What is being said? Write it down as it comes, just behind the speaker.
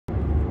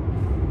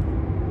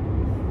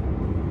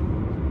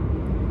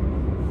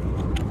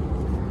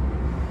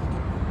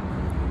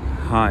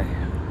Hi.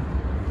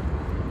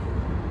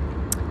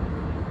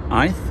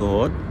 I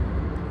thought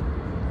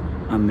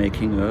I'm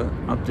making a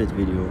update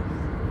video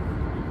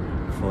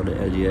for the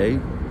LDA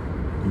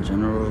in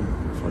general,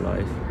 for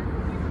life.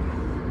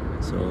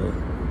 So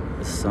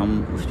as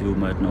some of you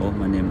might know,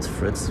 my name is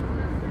Fritz,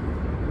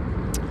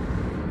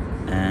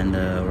 and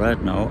right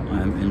now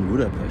I'm in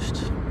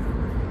Budapest,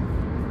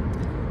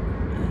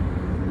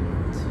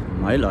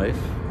 and my life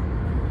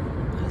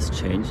has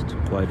changed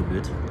quite a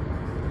bit,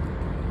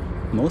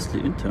 mostly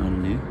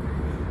internally.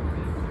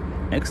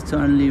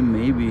 Externally,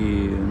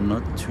 maybe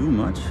not too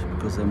much,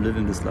 because I'm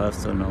living this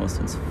lifestyle now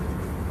since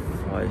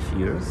 5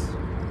 years.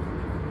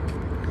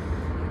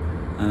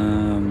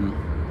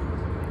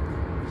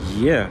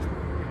 Yeah,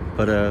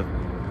 but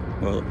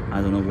well,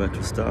 I don't know where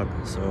to start.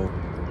 So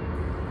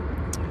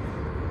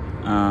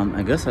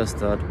I guess I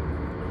start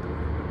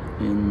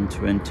in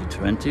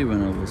 2020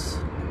 when I was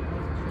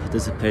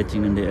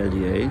participating in the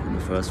LDA, in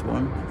the first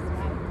one.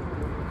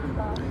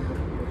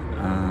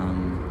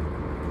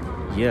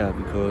 Yeah,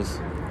 because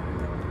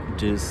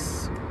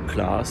this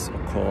class or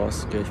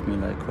course gave me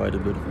like quite a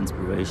bit of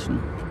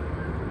inspiration,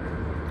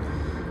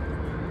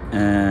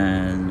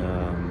 and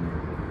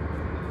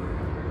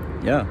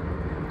yeah,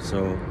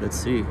 so let's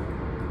see.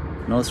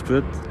 No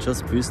script,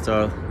 just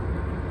freestyle.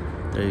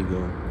 There you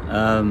go.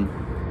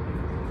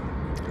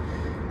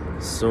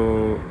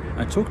 So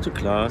I took the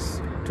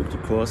class, took the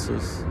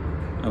courses.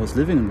 I was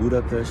living in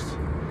Budapest,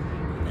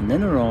 and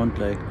then around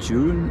like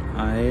June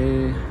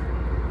I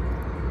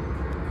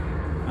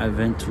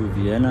went to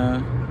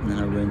Vienna, and then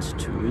I went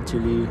to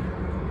Italy,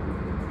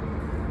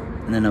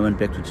 and then I went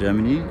back to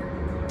Germany.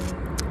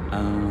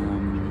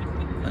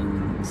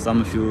 And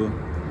some of you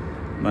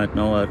might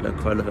know I had like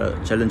quite a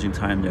challenging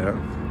time there,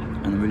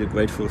 and I'm really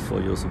grateful for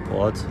your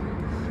support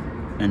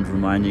and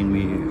reminding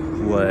me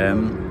who I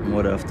am and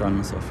what I've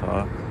done so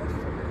far.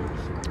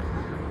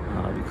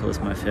 Because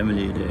my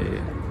family,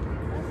 they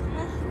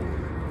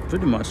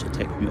pretty much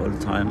attacked me all the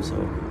time,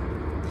 so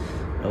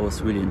that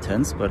was really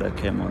intense, but I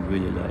came out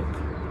really like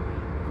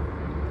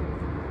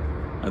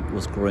I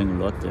was growing a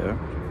lot there.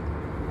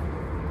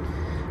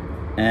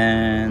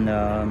 And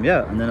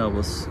yeah, and then I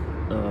was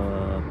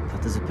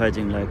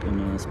participating like in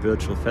a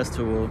spiritual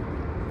festival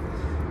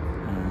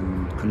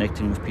and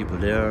connecting with people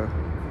there,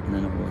 and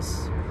then I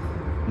was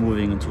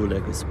moving into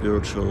like a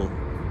spiritual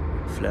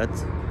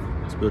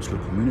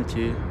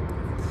community,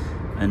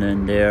 and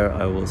then there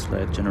I was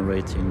like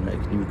generating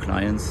like new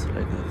clients,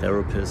 like a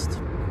therapist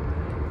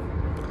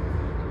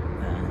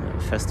and a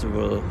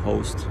festival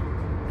host.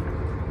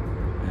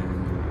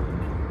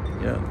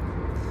 Yeah,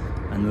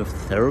 and with the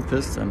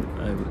therapist, I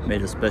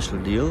made a special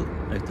deal.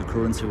 Like the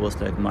currency was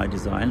like my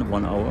design,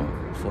 1 hour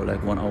for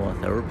like 1 hour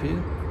therapy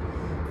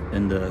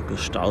in the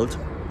Gestalt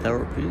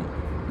therapy,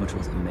 which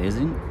was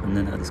amazing. And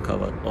then I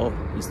discovered, oh,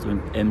 he's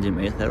doing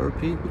MDMA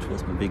therapy, which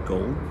was my big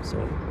goal. So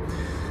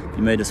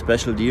we made a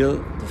special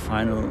deal. The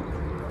final,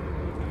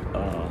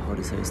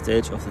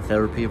 stage of the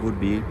therapy would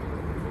be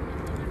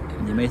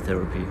MDMA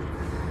therapy.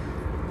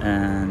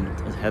 And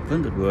it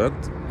happened, it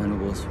worked, and it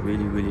was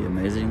really, really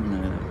amazing.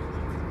 And I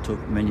took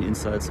many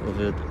insights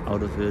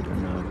out of it,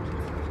 and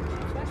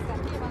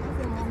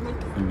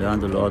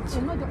learned a lot,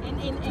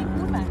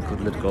 and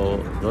could let go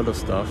a lot of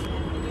stuff.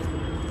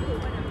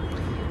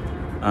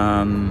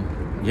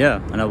 Yeah,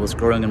 and I was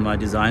growing in my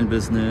design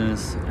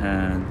business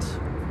and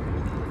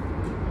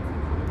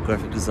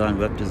graphic design,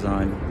 web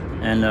design,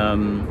 and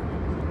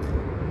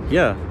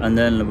yeah, and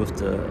then with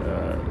the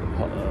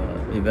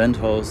event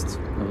host,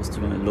 I was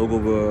doing logo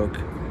work,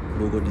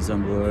 logo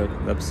design work,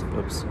 web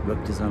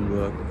design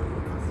work,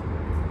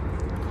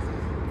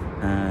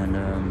 and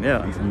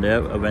yeah, and from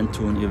there I went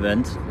to an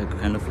event, like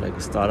kind of like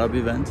a startup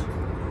event,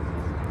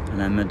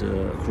 and I met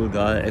a cool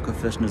guy,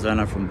 eco-fashion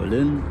designer from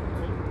Berlin,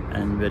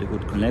 and we had a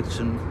good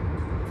connection.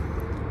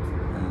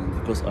 And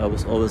because I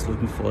was always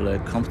looking for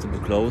like comfortable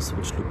clothes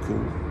which look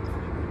cool,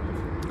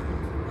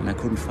 and I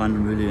couldn't find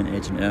them really in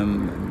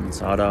H&M and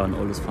Zara and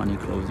all those funny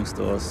clothing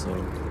stores. So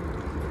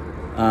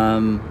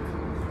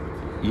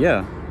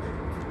yeah,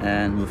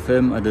 and with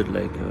him I did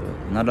like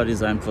another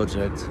design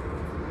project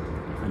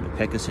and the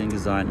packaging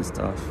design and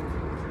stuff.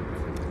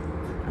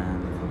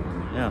 And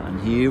yeah, and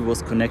he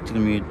was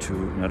connecting me to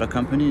another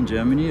company in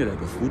Germany,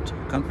 like a food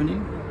company,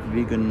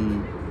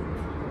 vegan,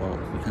 well,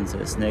 we can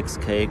say snacks,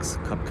 cakes,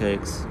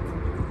 cupcakes,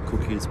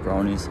 cookies,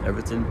 brownies,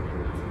 everything.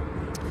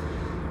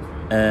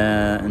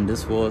 And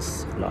this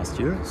was last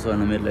year, so I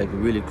made like a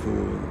really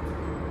cool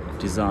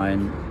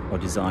design or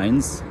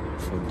designs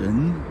for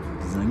them,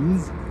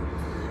 designs,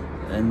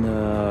 and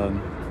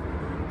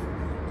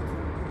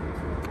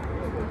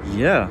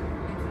yeah.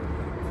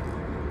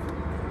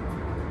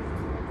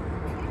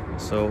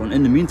 So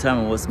in the meantime,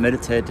 I was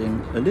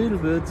meditating a little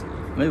bit,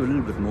 maybe a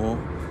little bit more,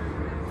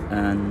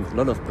 and a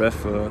lot of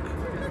breath work,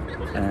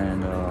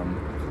 and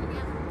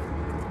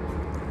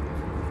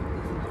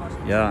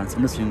yeah, it's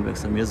interesting. Like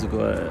some years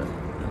ago,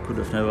 I could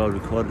have never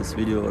recorded this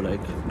video,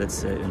 like let's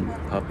say in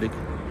public,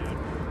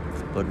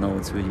 but now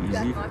it's really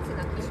easy.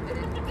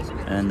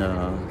 And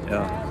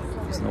yeah,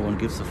 because no one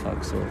gives a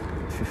fuck. So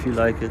if you feel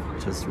like it,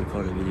 just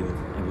record a video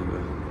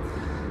everywhere.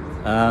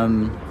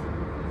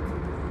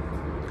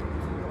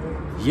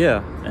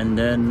 Yeah, and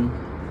then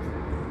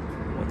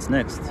what's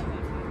next?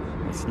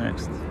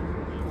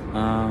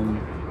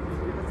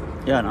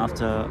 Yeah, and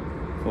after,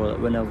 well,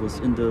 when I was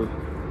in the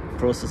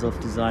process of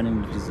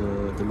designing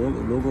the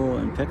logo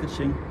and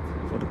packaging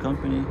for the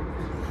company,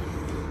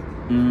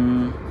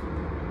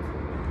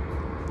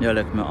 yeah,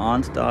 like my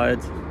aunt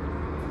died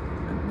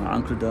and my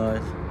uncle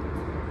died,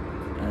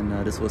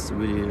 and this was a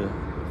really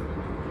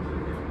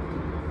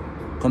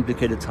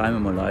complicated time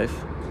in my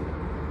life,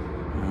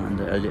 and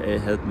the LDA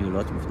helped me a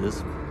lot with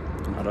this,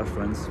 and other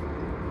friends.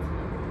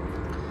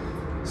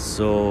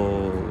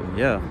 So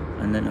yeah,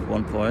 and then at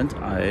one point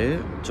I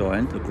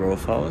joined a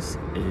growth house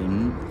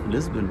in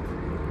Lisbon,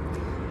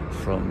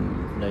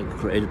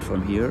 created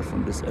from here,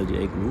 from this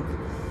LDA group.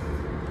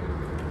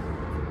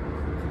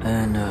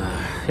 And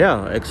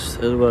yeah,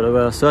 there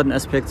were certain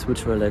aspects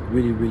which were like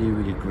really, really,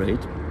 really great,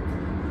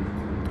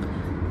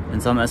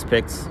 and some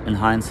aspects in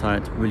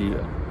hindsight really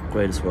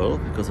great as well,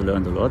 because I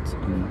learned a lot,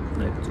 and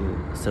like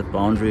to set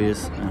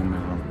boundaries and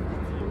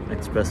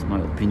express my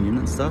opinion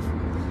and stuff,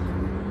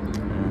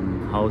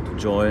 and how to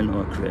join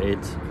or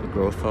create a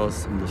growth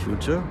house in the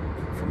future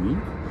for me.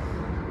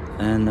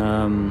 And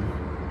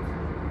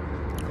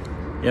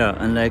yeah,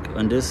 and like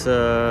on this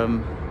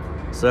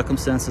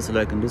circumstances,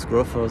 like in this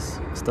growth house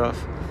stuff,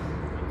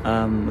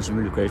 which I'm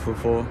really grateful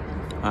for,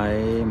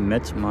 I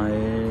met my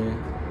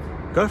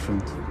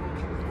girlfriend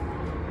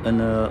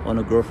on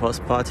a growth house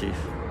party.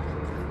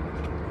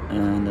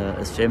 And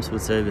as James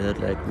would say, we had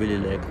like really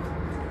like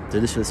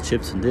delicious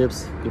chips and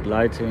dips, good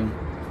lighting,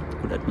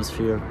 good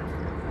atmosphere,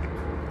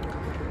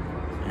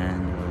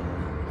 and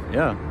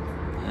yeah,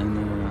 and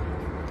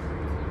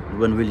it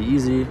went really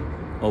easy,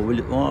 or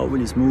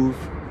really smooth,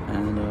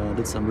 and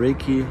did some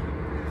Reiki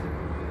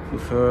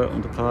with her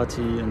on the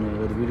party, and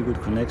had a really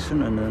good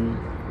connection, and then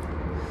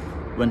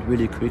went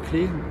really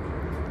quickly,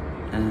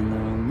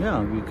 and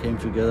yeah, we came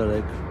together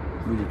like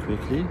really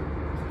quickly,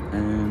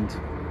 and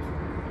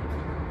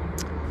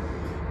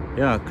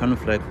yeah, kind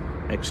of like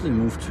actually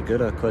moved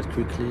together quite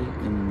quickly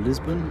in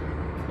Lisbon,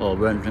 or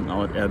renting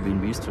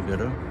Airbnbs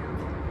together,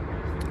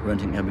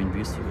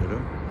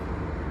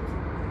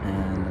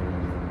 and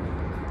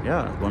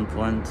yeah, at one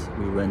point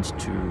we went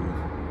to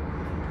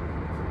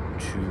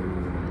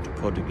the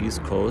Portuguese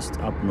coast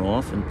up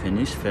north in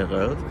Peniche,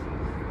 Ferrell,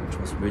 which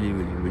was really,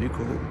 really, really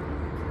cool.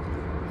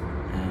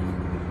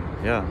 And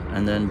yeah,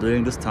 and then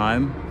during this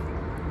time,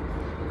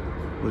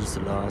 which is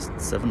the last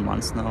 7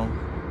 months now,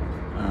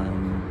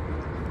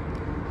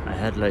 I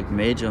had like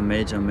major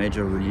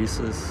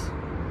releases,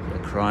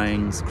 like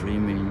crying,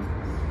 screaming,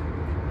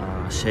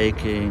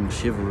 shaking,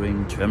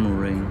 shivering,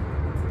 tremoring,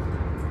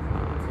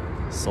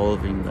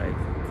 solving like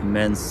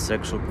immense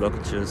sexual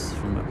blockages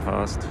from my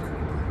past,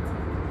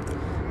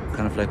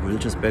 kind of like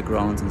religious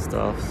backgrounds and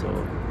stuff. So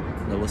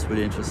that was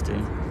really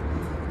interesting,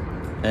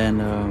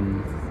 and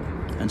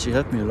she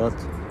helped me a lot,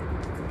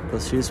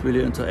 because she's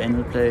really into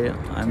anal play.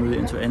 I'm really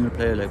into anal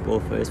play, like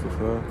both ways with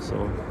her.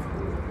 So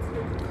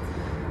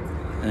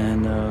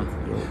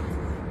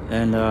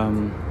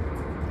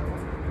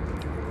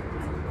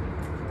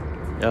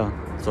yeah,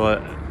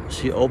 so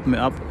she opened me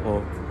up,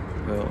 or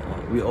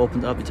we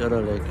opened up each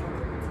other like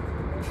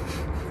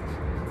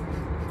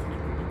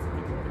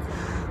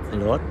a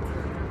lot,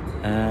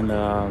 and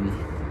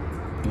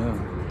yeah,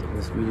 it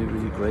was really,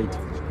 really great.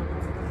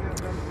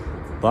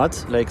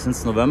 But like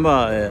since November,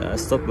 I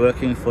stopped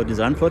working for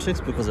design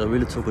projects, because I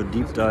really took a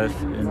deep dive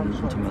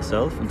into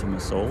myself, into my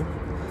soul,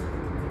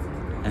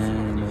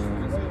 and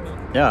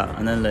yeah,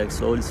 and then like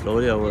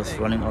slowly I was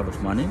running out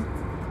of money,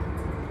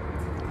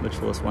 which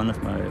was one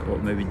of my, or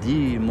maybe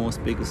the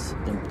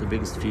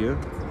biggest fear,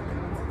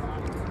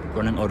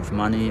 running out of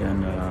money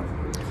and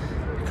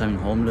becoming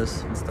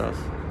homeless and stuff.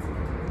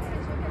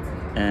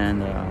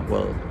 And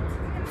well,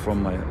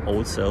 from my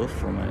old self,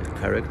 from my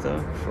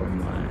character, from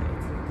my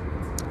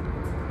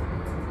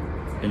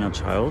inner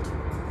child,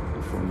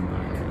 from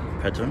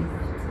my pattern.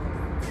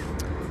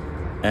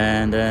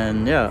 And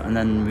then yeah, and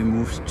then we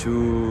moved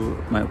to,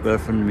 my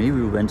girlfriend and me,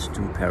 we went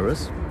to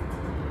Paris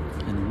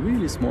in a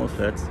really small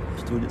flat,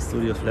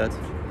 studio flat,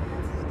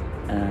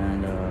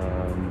 and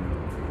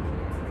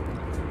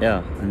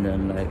yeah, and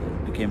then like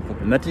it became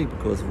problematic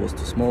because it was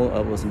too small. I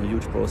was in a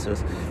huge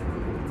process,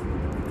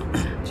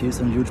 she's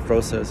in a huge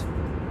process,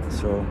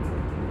 so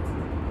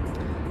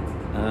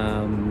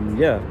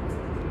yeah.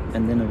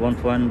 And then at one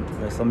point,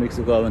 like some weeks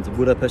ago, I went to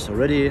Budapest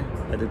already.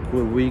 I had a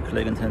cool week,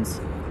 like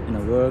intense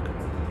inner work.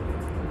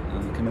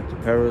 Came back to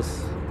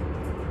Paris,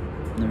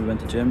 and then we went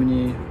to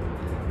Germany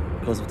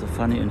because of the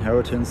funny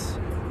inheritance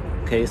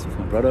case with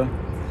my brother.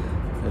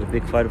 I had a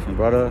big fight with my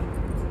brother,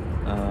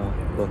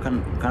 well,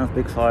 kind of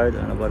big fight,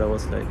 but I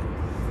was like,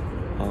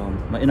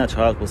 my inner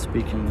child was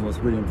speaking. It was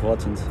really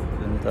important,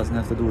 and it doesn't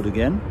have to do it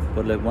again,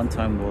 but like one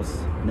time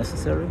was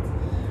necessary.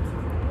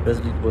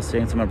 Basically, it was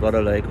saying to my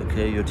brother like,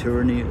 okay, your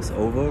tyranny is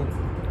over.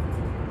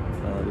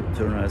 You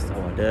tyrannized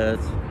our dad,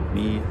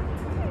 me,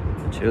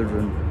 the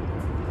children.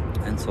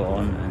 and so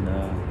on, and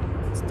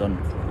it's done.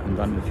 I'm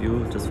done with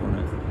you. Just want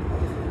to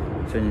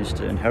finish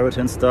the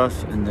inheritance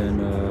stuff, and then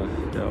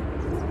yeah,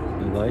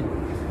 bye.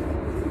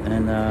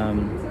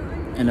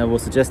 And I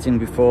was suggesting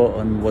before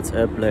on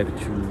WhatsApp, like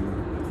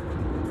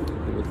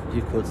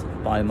he could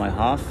buy my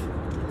half.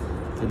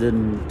 He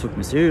didn't took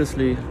me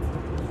seriously,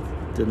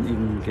 didn't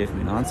even give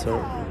me an answer.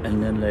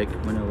 And then like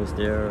when I was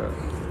there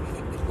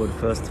for the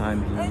first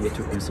time, he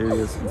took me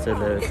serious and said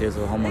like, okay,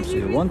 so how much do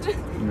you want?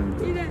 And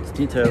then the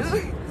details.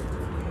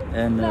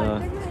 And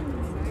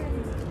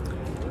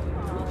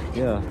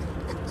yeah,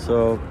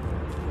 so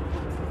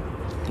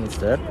it's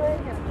that.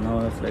 Now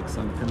I have like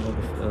some kind of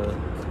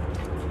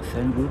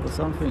fan group or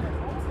something,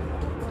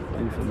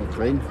 maybe from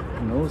Ukraine,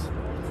 who knows.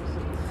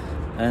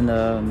 And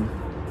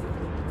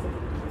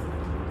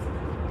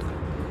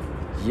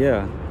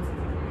yeah,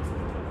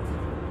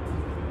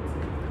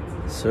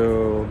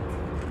 so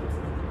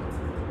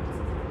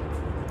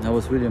that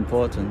was really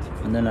important.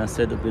 And then I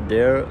stayed a bit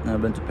there, and I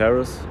went to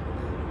Paris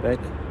back,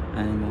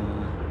 and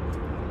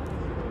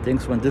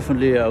things went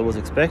differently I was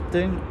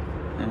expecting.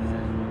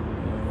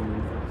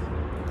 And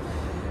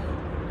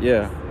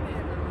yeah,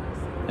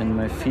 and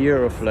my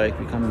fear of like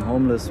becoming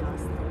homeless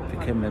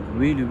became like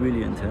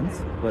really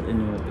intense, but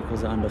anyway,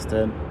 because I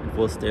understand it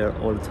was there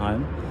all the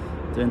time,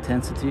 the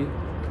intensity,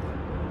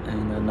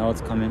 and now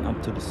it's coming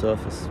up to the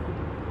surface.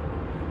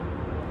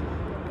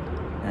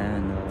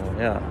 And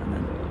yeah, and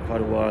then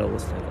quite a while I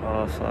was like,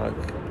 oh fuck,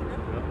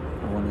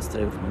 I want to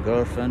stay with my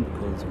girlfriend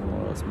because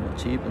it's more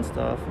cheap and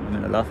stuff. I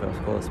mean, I love her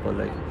of course, but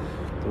like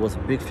there was a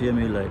big fear in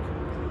me, like,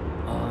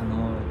 oh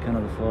no, I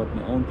cannot afford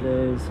my own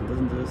place, and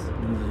doesn't this?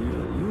 And it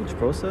was a huge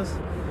process.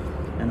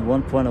 And at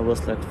one point I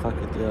was like, fuck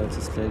it, yeah, it's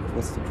just like,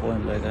 what's the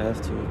point? Like, I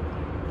have to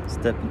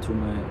step into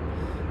my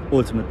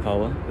ultimate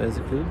power,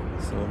 basically.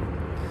 So,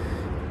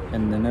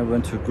 and then I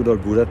went to good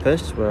old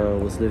Budapest, where I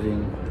was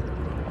living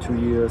 2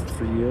 years,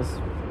 3 years,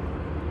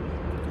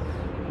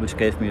 which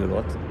gave me a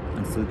lot,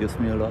 and still gives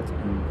me a lot,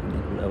 and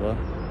it will ever,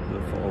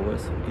 will for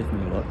always give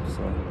me a lot.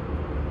 So,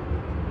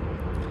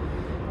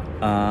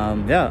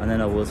 yeah, and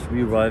then I was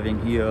re-arriving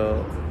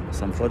here,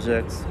 some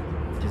projects,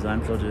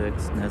 design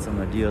projects, and had some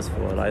ideas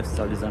for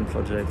lifestyle design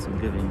projects, and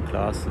giving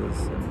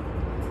classes and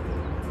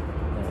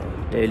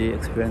daily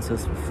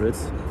experiences with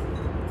Fritz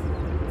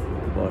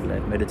about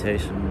like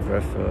meditation,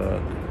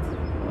 breathwork,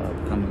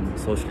 becoming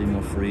socially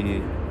more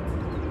free,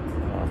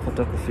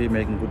 photography,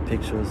 making good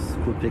pictures,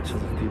 cool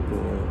pictures of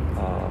people,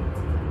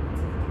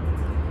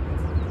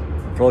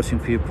 approaching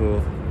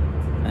people,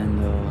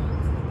 and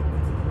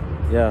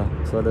yeah,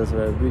 so those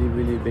were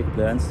really big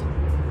plans.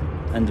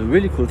 And the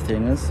really cool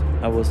thing is,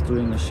 I was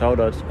doing a shout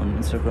out on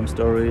Instagram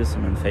stories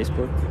and on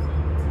Facebook,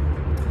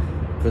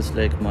 because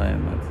like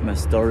my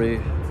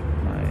story,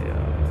 my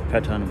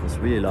pattern was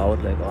really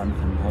loud, like, oh, I'm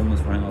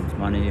homeless, running out of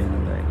money, and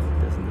I'm like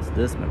this and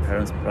this. My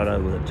parents' brother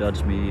will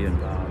judge me, and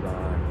blah blah.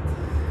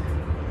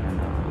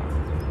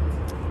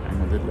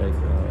 And I did like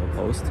a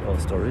post or a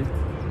story,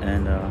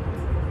 and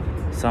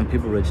some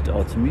people reached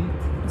out to me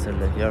and said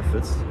like, yeah,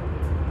 Fritz,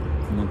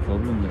 no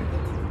problem,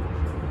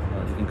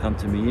 like you can come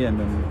to me and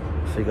then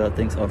figure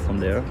things out from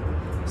there.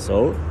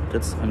 So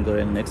I'm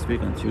going next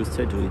week on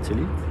Tuesday to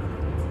Italy,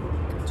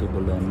 to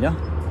Bologna,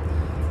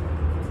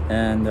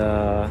 and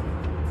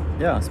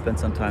yeah, spend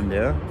some time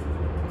there,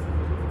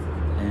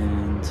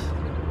 and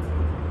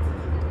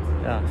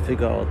yeah,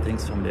 figure out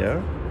things from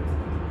there,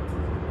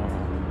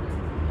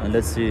 and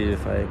let's see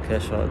if I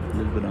cash out a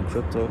little bit on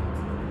crypto,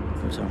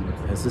 which I'm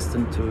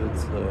resistant to it.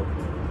 So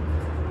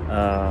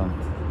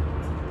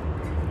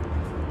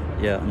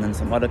yeah, and then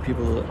some other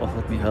people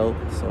offered me help,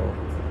 so,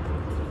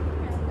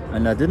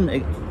 and I didn't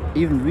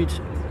even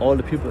reach all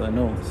the people I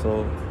know,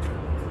 so,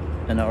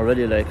 and I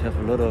already like have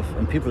a lot of,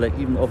 and people like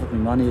even offered me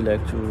money,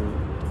 like to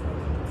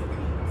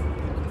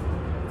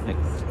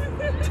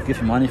give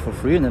me money for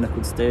free, and then I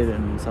could stay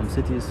in some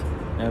cities,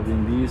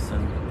 Airbnbs,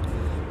 and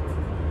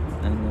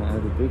I had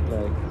a big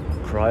like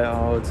cry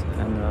out,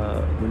 and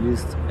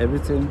released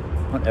everything,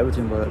 not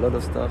everything, but a lot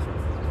of stuff,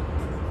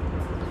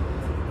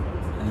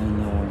 and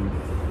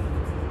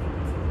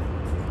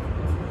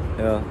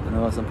yeah, and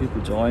now some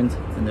people joined,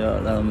 and there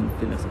are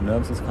feeling some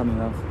nervousness coming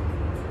up,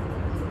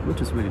 which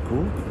is really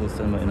cool, because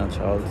then my inner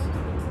child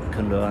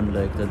can learn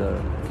like that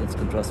kids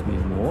can trust me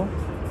more.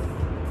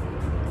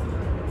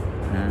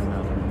 And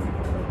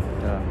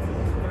yeah,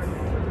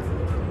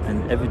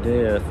 and every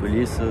day I have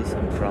releases.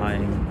 I'm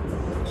crying,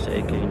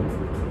 shaking,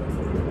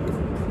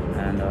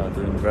 and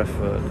doing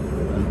breathwork.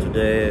 And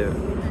today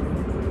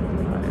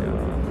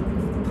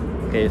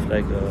I gave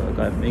like a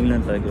guy from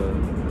England like a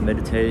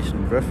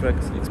meditation breathwork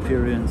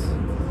experience,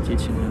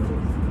 teaching him,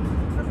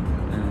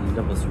 and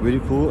that was really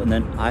cool. And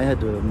then I had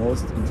the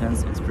most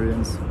intense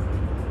experience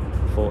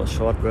for a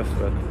short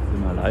breathwork in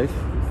my life,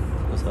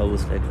 because I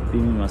was like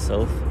beaming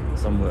myself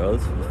somewhere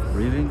else with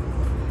breathing,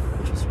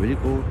 which was really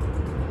cool.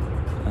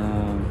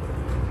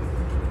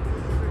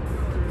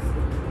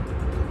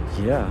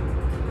 Yeah,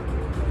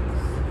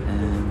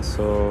 and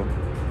so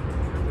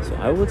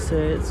I would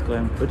say it's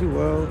going pretty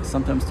well.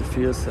 Sometimes the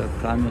fears are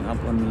climbing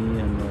up on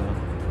me, and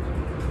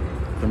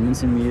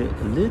convincing me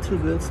a little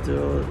bit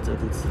still that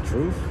it's the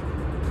truth.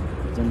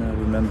 But then I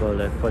remember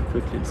like quite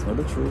quickly it's not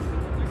the truth.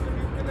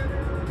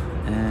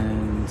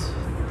 And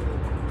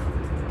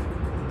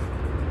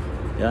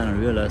yeah, and I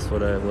realized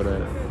what I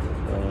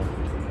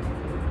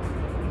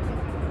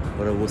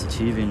was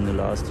achieving in the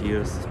last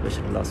years,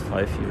 especially the last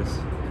 5 years.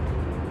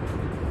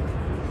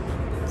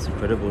 It's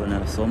incredible, and I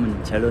have so many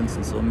talents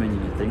and so many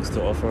things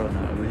to offer, and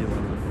I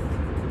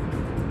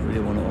really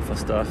want to offer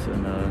stuff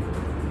and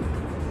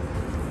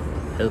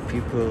help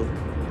people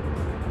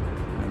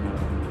and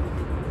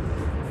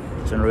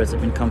generate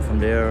some income from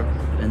there,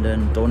 and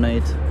then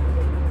donate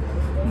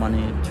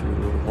money to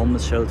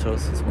homeless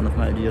shelters. It's one of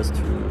my ideas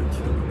to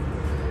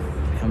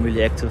become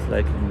really active,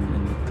 like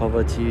in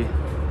poverty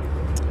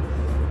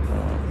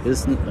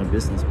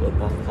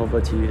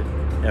poverty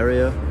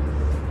area,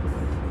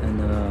 and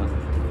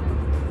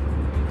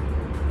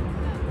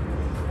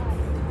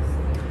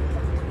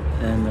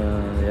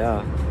yeah,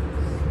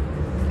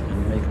 and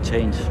make a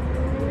change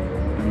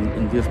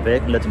and give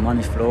back, let the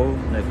money flow,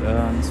 like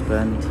earn,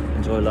 spend,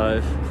 enjoy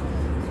life,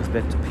 give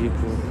back to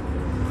people,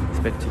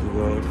 give back to the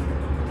world,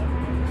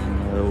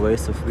 and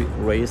raise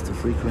the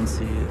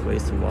frequency,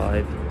 raise the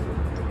vibe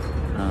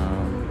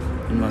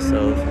in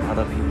myself,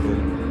 other people.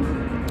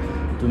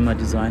 Do my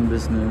design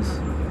business,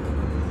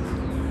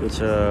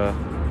 which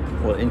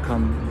or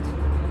income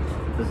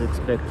is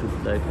expected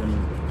like in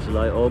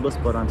July, August,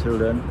 but until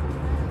then,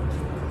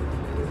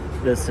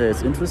 let's say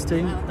it's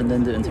interesting, and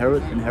then the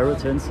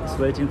inheritance is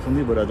waiting for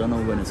me, but I don't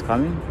know when it's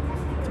coming,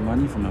 the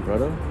money from my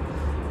brother.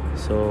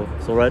 So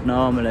right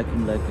now I'm like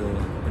in a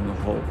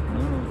hole,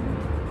 no?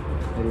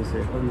 How do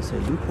you say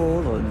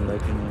loophole, or in a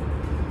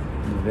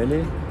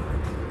valley,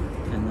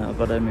 and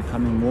but I'm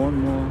becoming more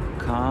and more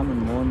calm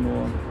and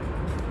more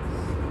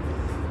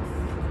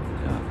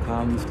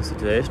calm with the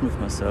situation, with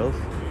myself,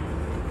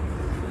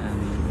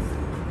 and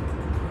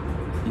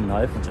in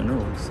life in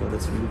general. So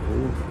that's really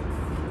cool.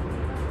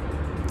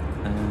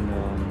 And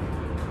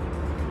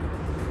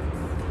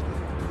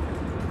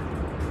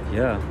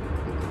yeah,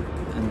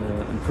 and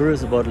I'm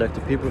curious about like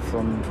the people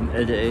from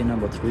LDA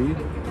number 3,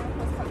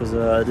 because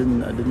I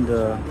didn't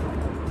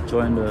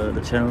join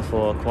the channel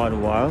for quite a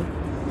while.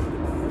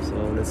 So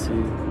let's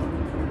see,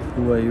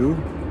 who are you?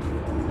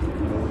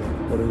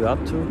 What are you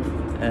up to?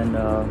 And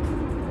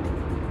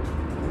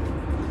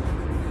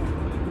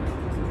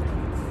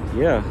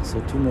yeah, so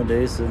 2 more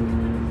days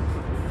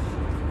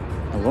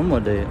one more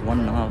day,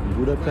 1.5 in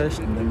Budapest,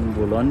 and then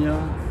Bologna,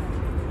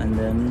 and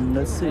then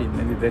let's see,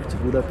 maybe back to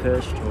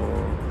Budapest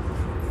or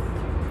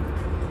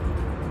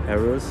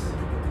Paris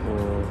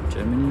or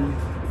Germany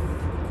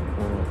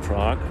or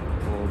Prague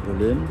or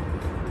Berlin,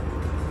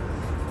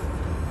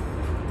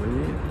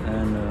 really,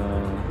 and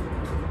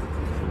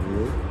for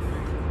real,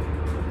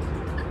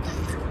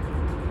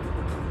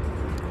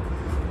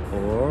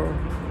 or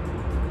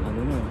I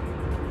don't know,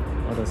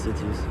 other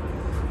cities,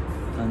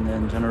 and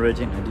then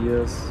generating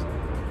ideas,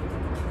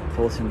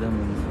 posting them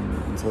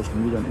on social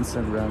media, on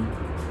Instagram,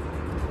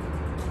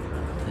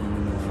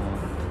 and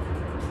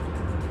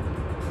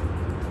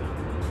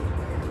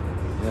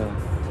yeah,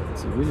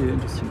 it's a really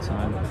interesting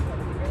time,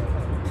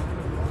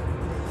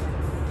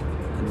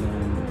 and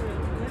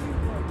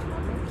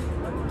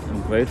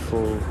I'm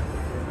grateful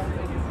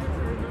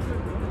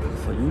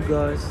for you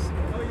guys,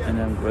 and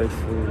I'm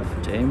grateful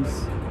for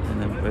James,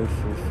 and I'm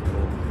grateful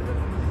for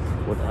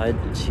what I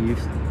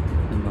achieved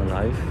in my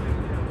life.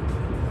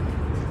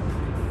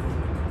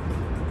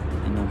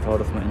 And I'm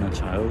proud of my inner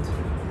child.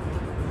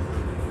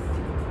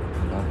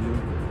 I love you.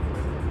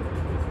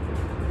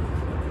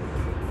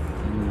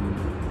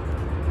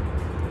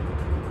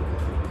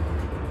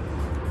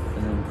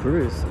 And I'm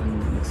curious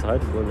and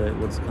excited about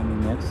what's coming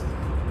next.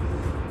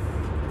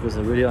 Because I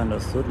really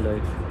understood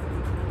like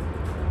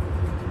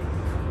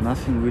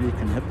nothing really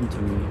can happen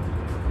to me.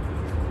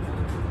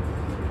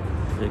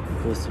 Like,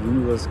 because the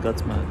universe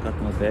got my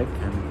back,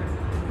 and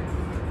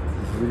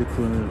it's a really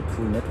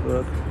cool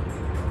network.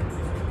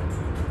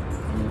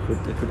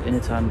 I could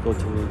anytime go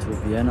to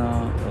Vienna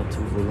or to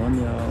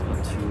Bologna or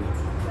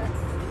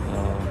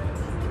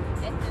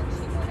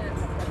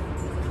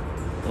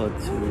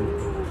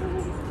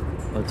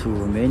to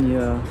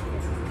Romania, or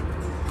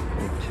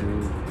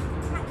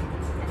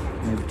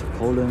maybe to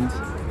Poland,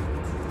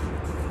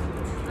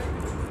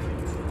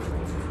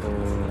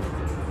 or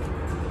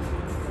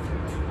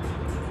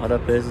other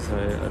places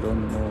I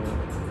don't know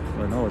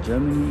right now,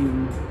 Germany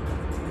even.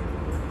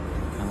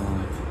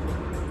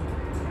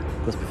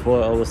 Because before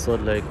I always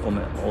thought like, the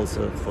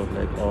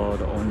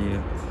only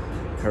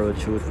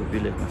parachute would be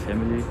like my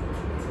family,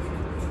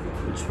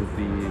 which would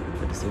be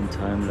at the same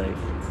time like,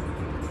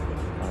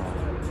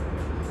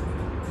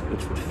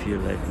 which would feel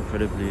like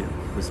incredibly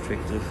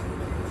restrictive.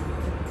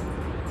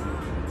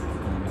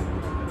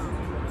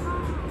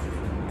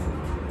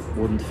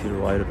 Wouldn't feel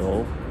right at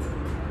all.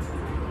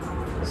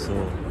 So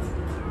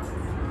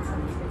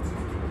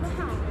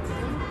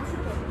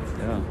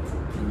yeah,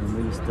 and I'm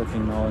really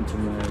stepping now into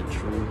my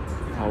true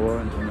power,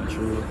 into my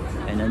true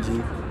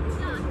energy.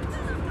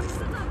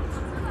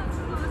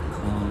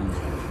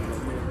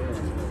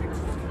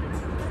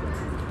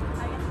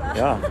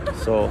 yeah,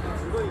 so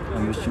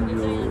I'm wishing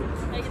you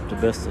the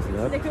best of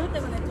luck,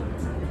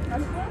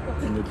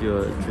 and that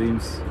your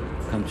dreams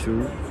come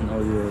true, and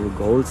all your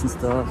goals and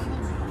stuff,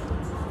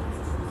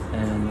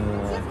 and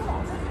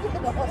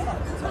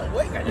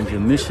your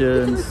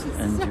missions,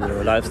 and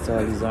your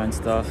lifestyle design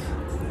stuff,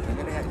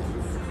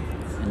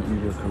 and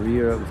in your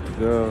career with the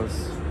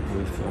girls,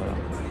 with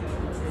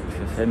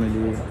your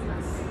family.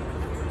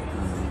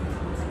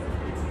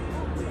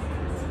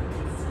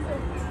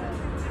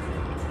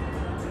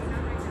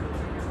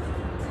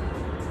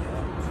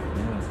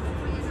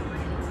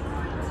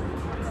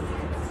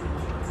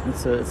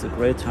 It's a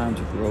great time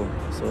to grow.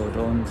 So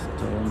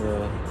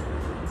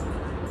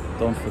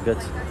don't forget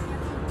to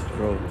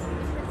grow.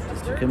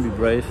 Just you can be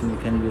brave, and you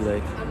can be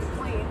like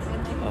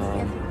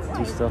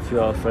do stuff you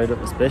are afraid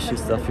of, especially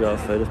stuff you are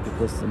afraid of,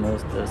 because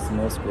there's the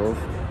most growth.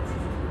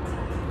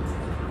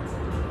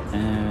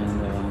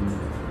 And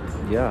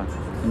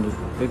and the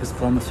biggest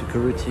form of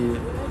security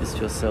is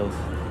yourself.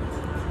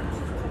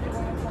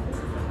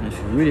 And if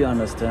you really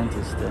understand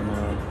this, then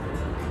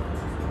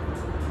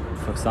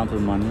for example,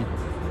 money,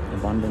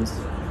 abundance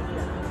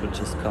will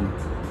just come,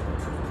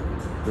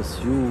 because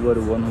you were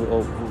the one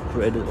who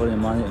created all your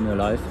money in your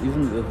life.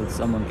 Even if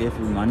someone gave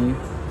you money,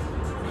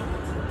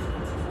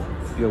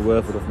 you're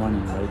worth it of money,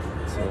 right?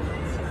 So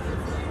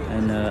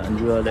and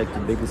you are like the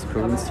biggest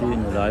currency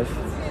in your life,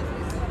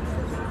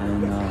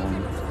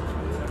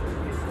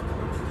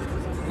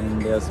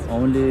 and there's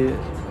only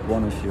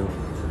one of you.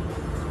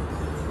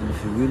 And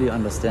if you really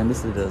understand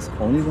this, that there's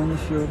only one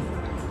of you,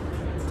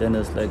 then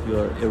it's like you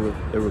are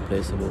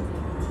irreplaceable.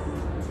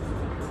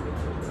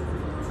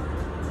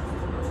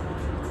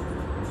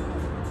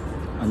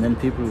 And then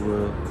people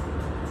will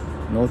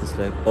notice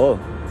like, oh,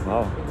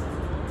 wow,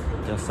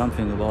 there's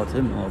something about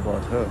him or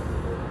about her,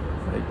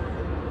 right?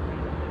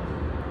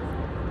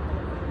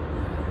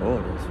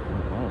 Oh,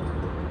 wow,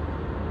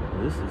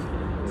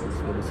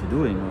 what is he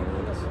doing? Or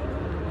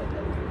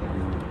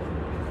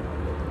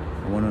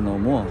I want to know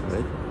more,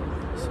 right?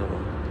 So,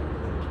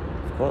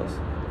 of course.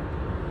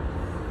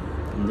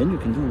 And then you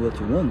can do what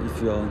you want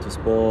if you are into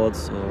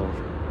sports or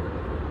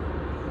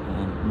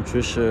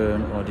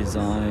nutrition or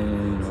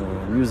design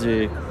or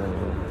music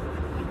or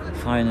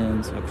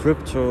finance or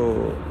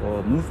crypto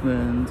or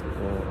movement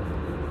or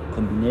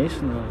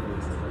combination of it.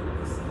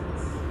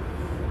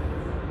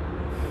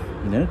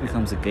 And then it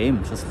becomes a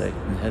game, just like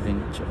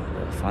having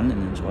fun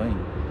and enjoying.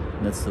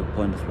 And that's the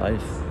point of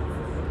life.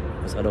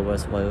 Because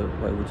otherwise, why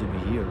would you be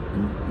here?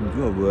 And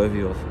you are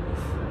worthy of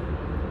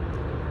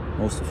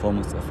most and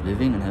foremost of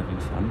living and having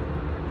fun.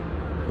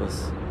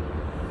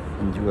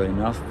 And you are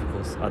enough,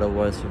 because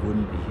otherwise you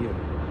wouldn't be here,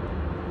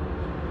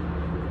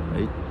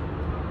 right?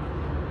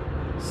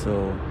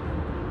 So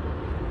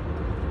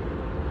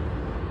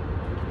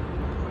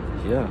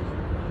yeah,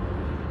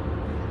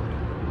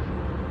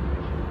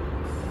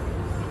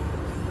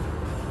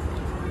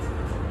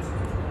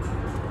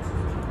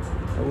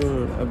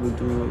 I will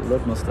do a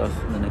lot more stuff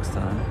in the next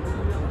time.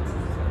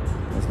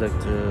 It's like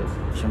the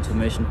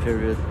transformation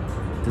period,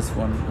 this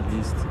one at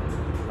least,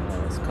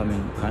 is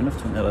coming kind of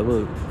to an end. I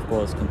will of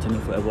course continue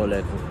forever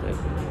like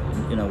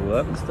inner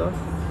work and stuff,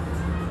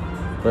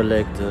 but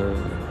like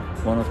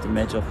one of the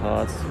major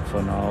parts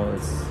for now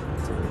is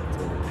the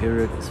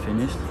period is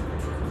finished.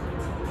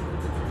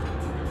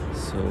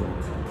 So,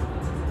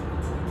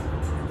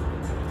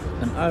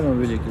 and I don't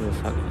really give a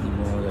fuck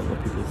anymore like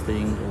what people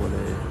think or what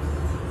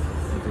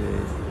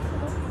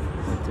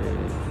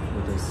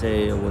they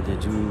say or what they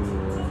do.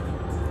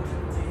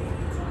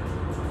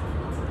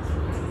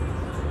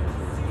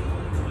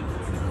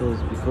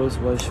 Because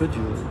why should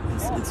you?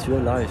 It's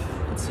your life.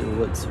 It's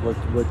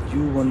what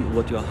you want,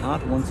 what your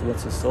heart wants,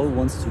 what your soul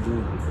wants to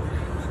do.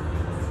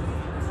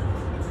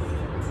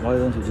 Why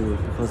don't you do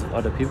it? Because of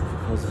other people?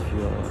 Because of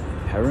your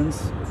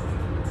parents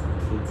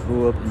who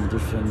grew up in a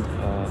different,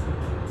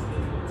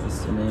 what's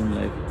the name,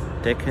 like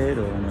decade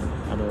or in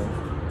another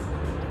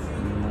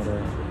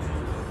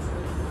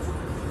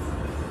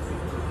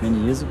many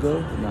years ago,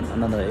 in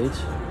another age,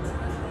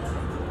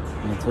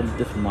 in a totally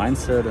different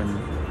mindset. And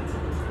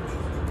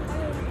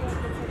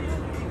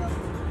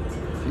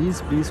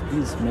please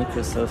make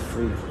yourself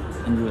free,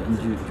 and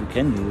you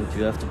can do it.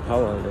 You have the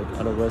power, like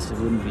otherwise you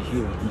wouldn't be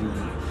here. And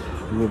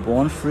you were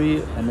born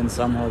free, and then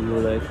somehow you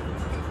were like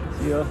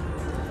here,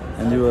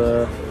 and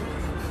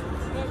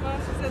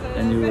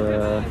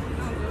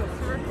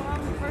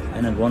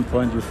and at one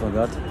point you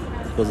forgot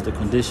because of the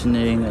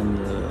conditioning and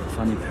the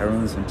funny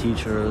parents and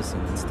teachers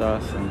and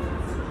stuff, and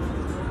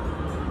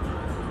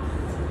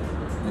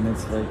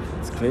it's like,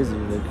 it's crazy,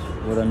 like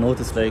what I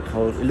noticed, like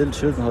how little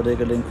children, how they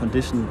get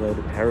conditioned by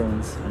the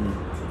parents,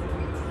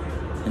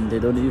 and they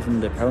don't even,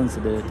 their parents,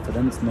 for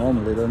them it's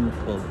normal, they don't,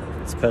 well,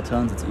 it's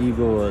patterns, it's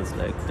ego, it's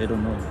like, they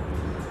don't know,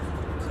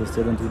 because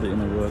they don't do the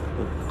inner work,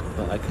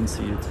 but I can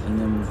see it.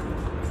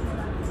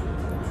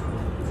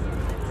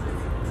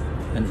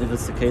 And if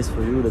it's the case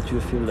for you that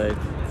you feel like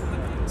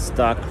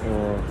stuck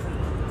or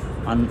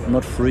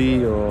not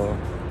free, or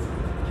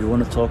You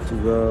want to talk to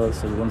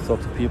girls, or you want to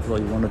talk to people, or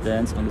you want to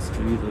dance on the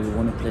street, or you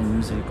want to play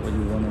music, or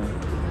you want to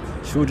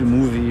shoot a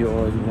movie,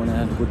 or you want to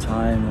have a good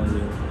time, or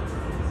you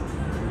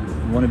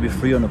want to be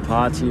free on a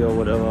party or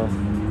whatever,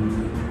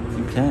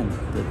 you can.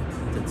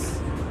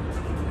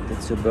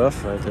 That's your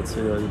birthright, that's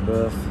your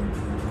birth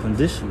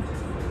condition.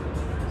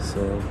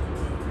 So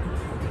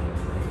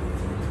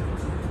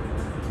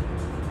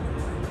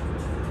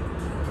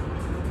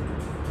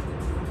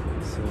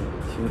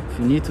if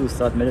you need to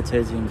start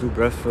meditating, do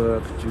breath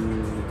work,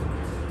 do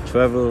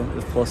travel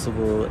if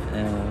possible,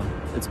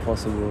 it's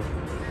possible.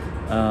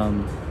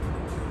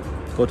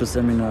 Go to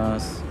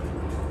seminars.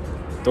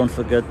 Don't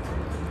forget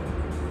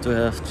to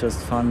have just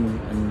fun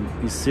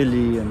and be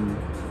silly and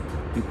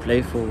be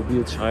playful, be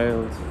a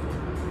child.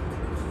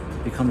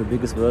 Become the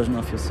biggest version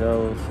of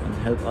yourself and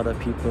help other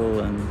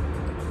people, and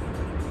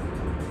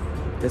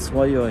that's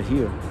why you are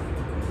here.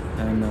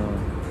 And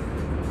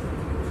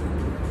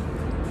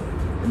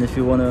if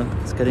you wanna,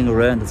 it's getting a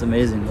rant, it's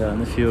amazing. Yeah.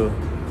 And if you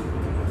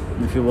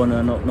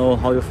wanna know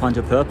how you find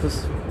your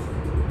purpose,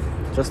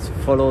 just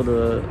follow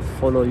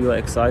your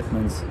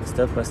excitements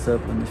step by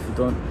step. And if you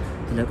don't,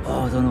 you're like,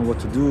 oh, I don't know what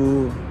to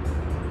do,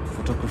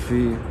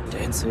 photography,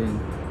 dancing,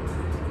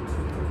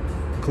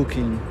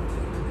 cooking,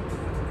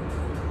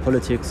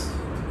 politics,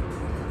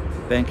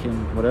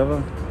 banking,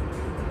 whatever,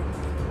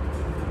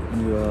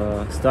 and you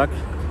are stuck,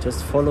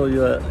 just follow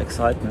your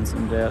excitements.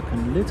 And there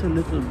can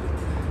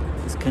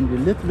this can be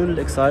little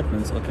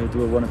excitements. Okay,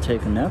 do I want to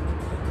take a nap,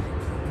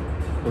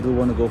 or do I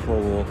want to go for a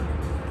walk?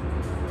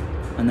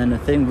 And then a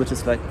thing which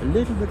is like a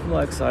little bit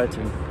more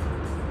exciting,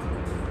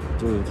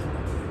 do it.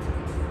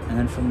 And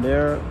then from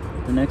there,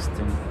 the next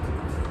thing.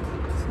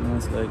 So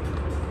it's like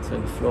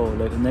a flow.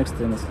 Like the next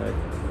thing is like,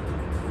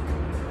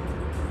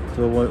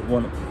 do I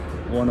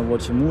want to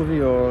watch a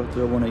movie, or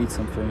do I want to eat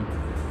something?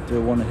 Do I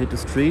want to hit the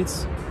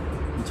streets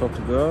and talk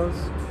to girls,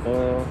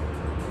 or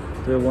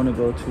do I want to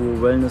go to a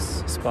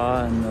wellness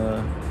spa and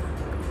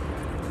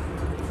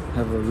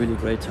have a really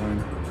great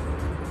time?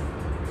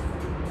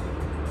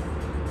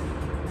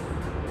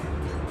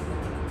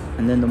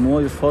 And then the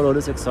more you follow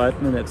this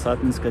excitement, the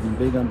excitement is getting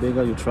bigger and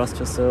bigger. You trust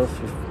yourself,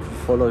 you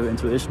follow your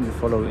intuition, you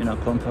follow your inner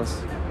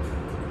compass.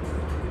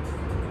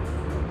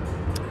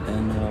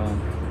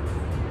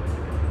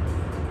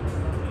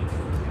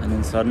 And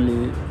then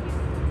suddenly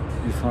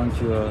you found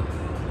your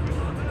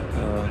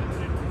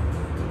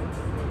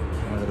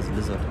there's a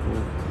lizard.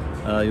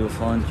 Cool. You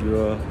found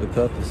your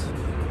purpose,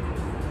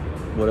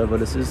 whatever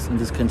this is, and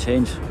this can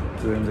change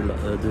during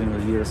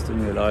the years,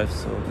 during your life.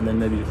 So, and then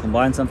maybe you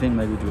combine something,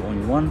 maybe you do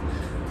only one,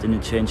 then you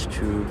change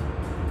to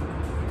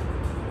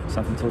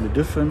something totally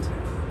different.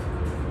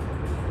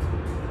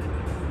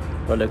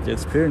 But like the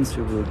experience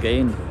you will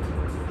gain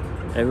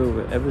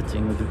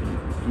everything,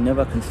 you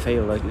never can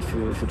fail. Like if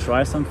you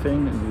try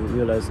something and you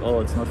realize, oh,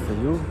 it's not for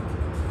you.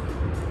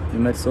 You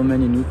met so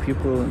many new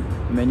people,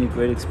 many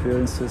great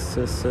experiences,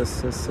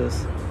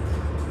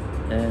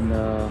 and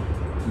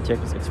you take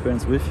this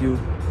experience with you,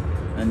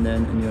 and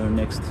then in your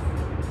next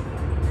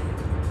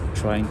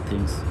trying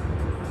things.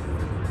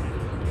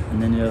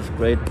 And then you have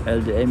great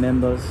LDA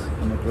members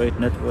and a great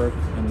network,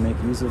 and make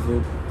use of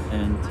it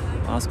and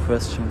ask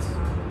questions.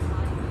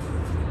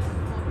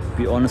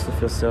 Be honest with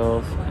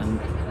yourself and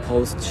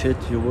post shit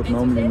you would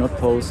normally not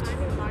post,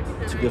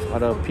 to give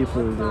other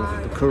people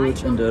the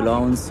courage and the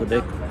allowance so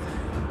they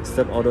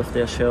step out of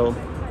their shell.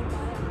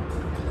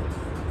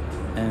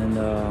 And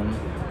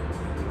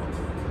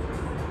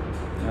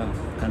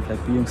kind of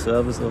like being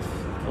service of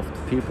the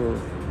people,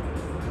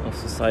 of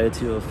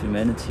society, of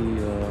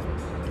humanity,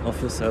 of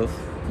yourself,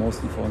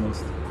 most and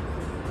foremost.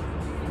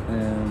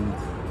 And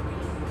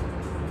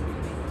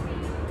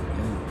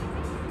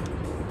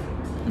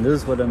this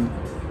is what I'm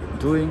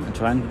doing and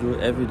trying to do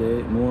every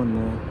day, more and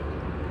more.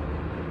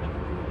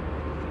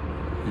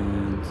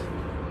 And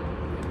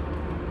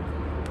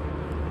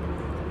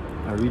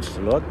I reached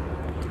a lot,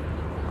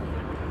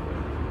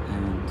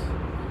 and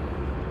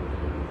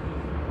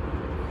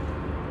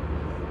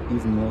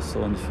even more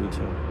so in the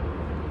future.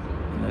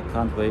 And I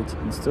can't wait.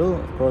 And still,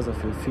 of course, I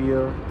feel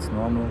fear. It's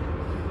normal,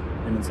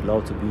 and it's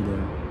allowed to be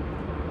there.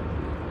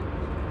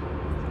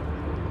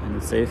 And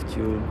it saved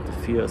you. The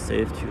fear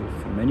saved you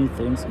from many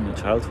things in your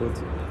childhood,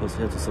 because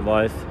you had to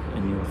survive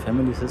in your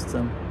family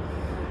system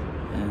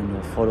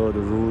and follow the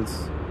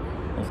rules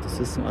of the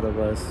system.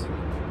 Otherwise,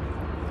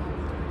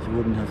 you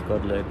wouldn't have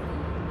got like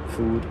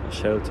food,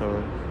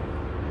 shelter,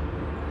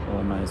 or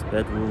a nice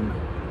bedroom,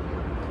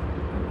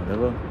 or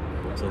whatever.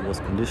 So it was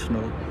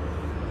conditional,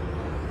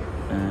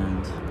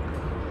 and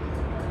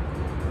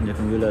you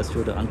can realize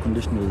you're the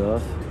unconditional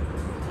love,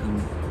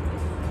 and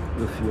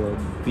with your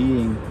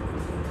being,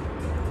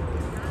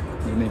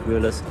 you make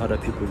realize other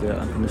people their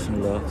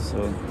unconditional love.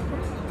 So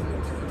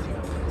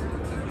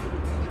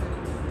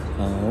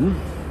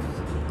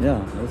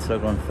yeah, it's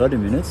like around 30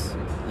 minutes,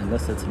 and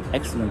that's an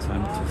excellent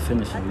time to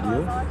finish a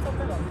video.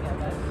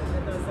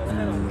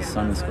 And the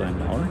sun is going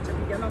down.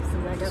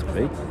 It's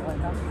great.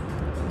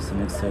 So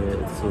next day it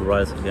will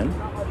rise again.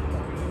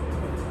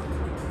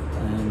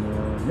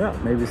 and yeah,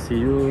 maybe see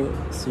you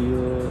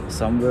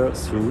somewhere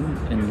soon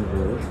in the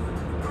world.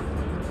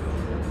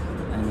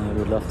 And I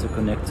would love to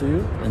connect to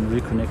you and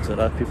reconnect to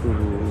other people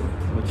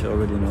which you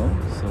already know.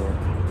 So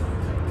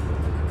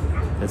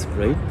that's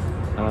great.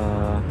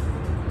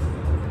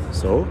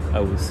 So I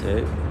would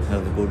say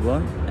have a good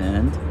one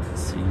and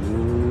see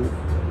you